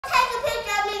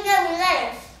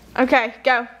Okay,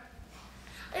 go.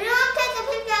 You want to take a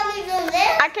picture of me doing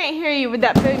this? I can't hear you with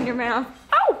that food in your mouth.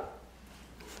 Oh!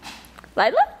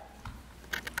 Layla?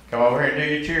 Come over here and do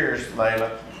your cheers, Layla.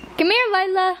 Come here,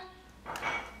 Layla.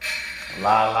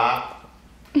 La.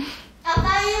 I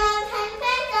thought you want to take a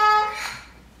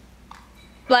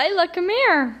picture. Layla, come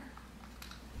here.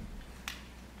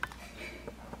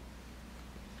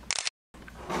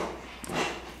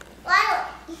 Well,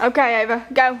 Okay, Ava,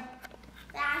 go.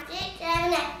 5, 6,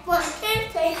 7, 8. 1, 2,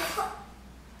 3, 4.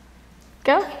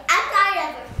 Go. Okay, I'm tired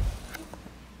of it.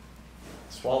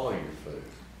 Swallow your food.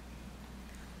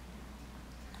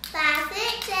 5,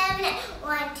 6, 7, 8.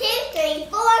 1, 2, 3,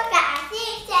 4, 5,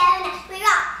 6, 7, 8.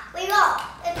 We roll.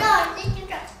 Let's go. This is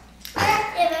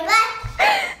left.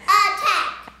 Attack.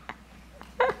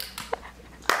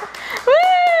 Woo!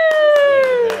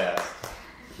 Yes.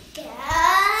 Go.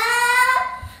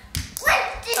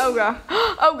 Oh, God.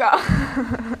 Oh, God.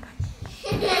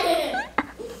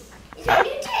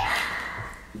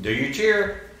 Do your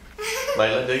cheer.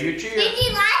 Layla, do your cheer. Did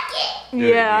you like it? Do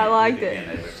it Yeah, I again, liked do it.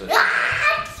 again, Ava.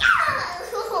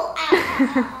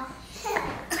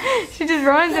 She just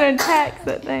runs and attacks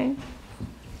that thing.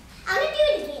 I'm gonna do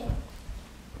it again.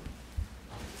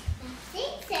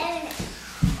 6, 7,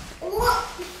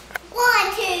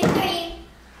 1, 2, 3,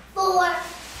 4, 5,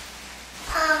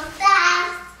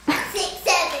 6,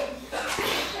 7, 8,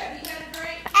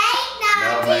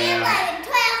 9, 10, 11,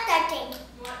 12, 13.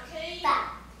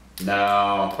 5.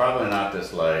 No, probably not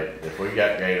this late. If we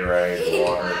got Gatorade,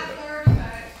 water.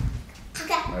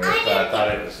 Okay. I thought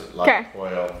it was Okay. like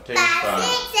 12. Team's 5, fine.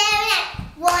 6, 7, 8.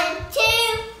 1, 2,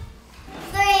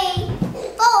 3,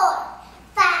 4,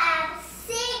 5,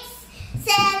 6,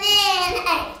 7,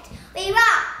 8. We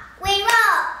roll.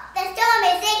 The storm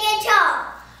is in control.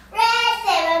 Red,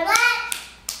 silver, black.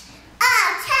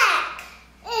 Attack.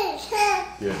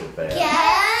 You're the best. Go.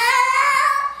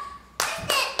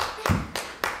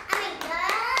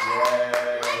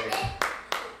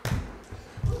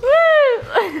 Woo!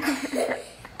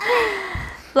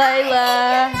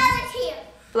 Layla. Another cheer.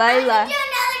 Layla. Do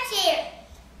another cheer.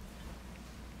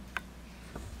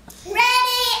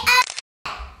 Ready?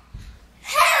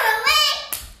 Who are we?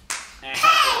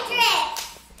 Patriots.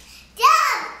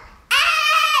 Dumb.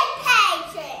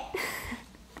 Patriots.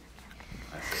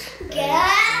 Good.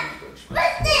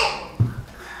 What's this?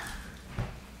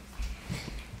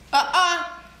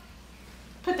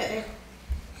 Put that there.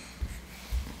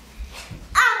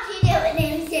 Oh, she doing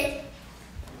this.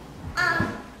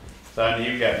 Son,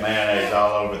 you've got mayonnaise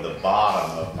all over the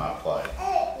bottom of my plate.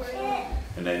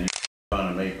 And then you fun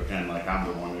of me pretending like I'm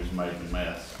the one who's made the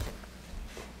mess.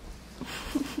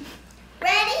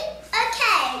 Ready?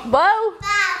 Okay. Whoa.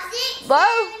 5, 6, Whoa.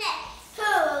 7, 8. Who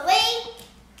are we?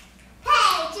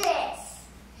 Patriots.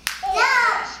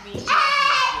 Dumb.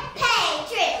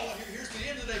 Patriots. Here's the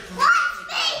end of the day for Watch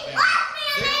me.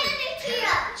 I'm gonna do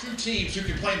cheer. two teams who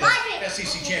can play in Watch the it.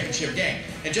 SEC championship game.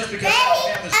 And just because Ready?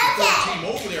 Alabama's the third Okay. team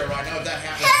over there right now, if that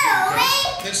happens to be the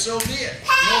case, then so be it. You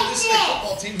know, this is a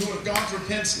football team who would have gone through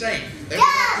Penn State. They would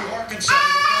have gone through Arkansas. They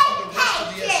would have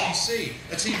gone through the rest of the SEC.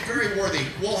 A team very worthy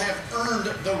will have earned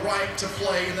the right to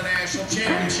play in the national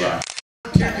championship.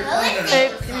 If you're playing in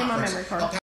another Oops. Give me my memory conference, card.